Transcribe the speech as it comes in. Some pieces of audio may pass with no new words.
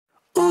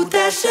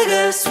that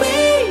sugar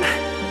sweet,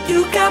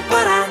 you got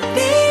what I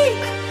need.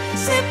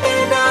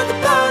 Sipping on the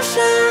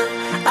potion,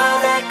 all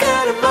that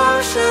good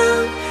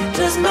emotion,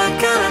 just my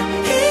kind of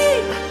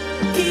heat.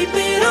 Keep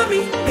it on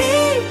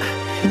repeat,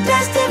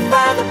 destined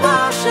by the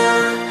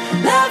motion,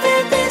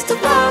 loving this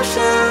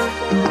devotion.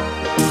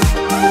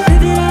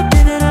 Live it up,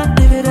 live it up,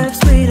 live it up,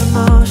 sweet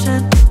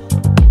emotion.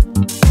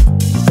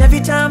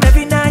 Every time,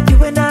 every night,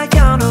 you and I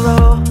on a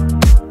roll.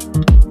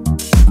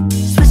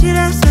 Switch it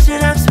up, switch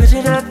it up, switch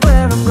it up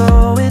where I'm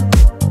going.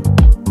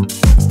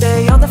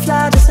 Stay on the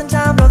fly just in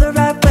time, know the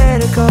right way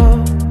to go.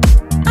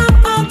 I'm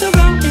on the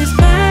road, it's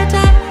my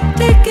time,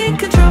 taking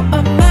control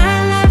of my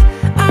life.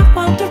 I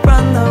want to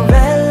run the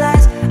red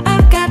lights,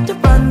 I've got to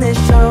run this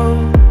show.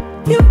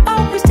 You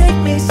always take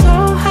me so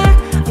high,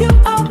 you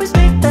always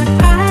make the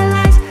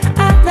highlights.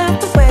 I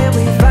love the way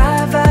we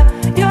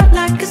vibe, you're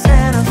like a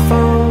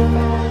centerfold.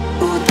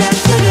 Ooh, that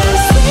sugar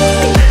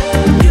sweet,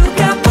 you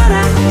got what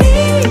I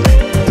need.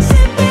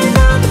 Sipping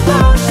on the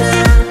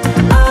potion,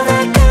 all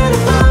that good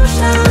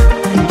emotion,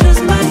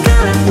 just my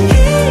kind of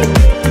heat.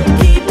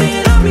 Keep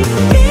it on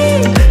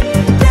repeat,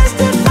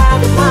 destined by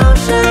the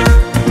motion,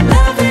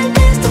 loving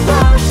this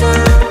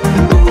devotion.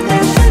 Ooh,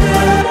 that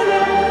sugar.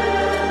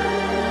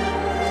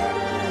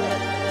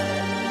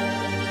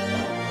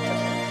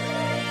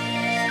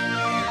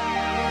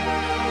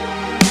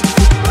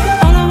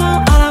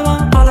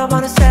 All I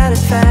want is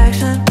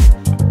satisfaction.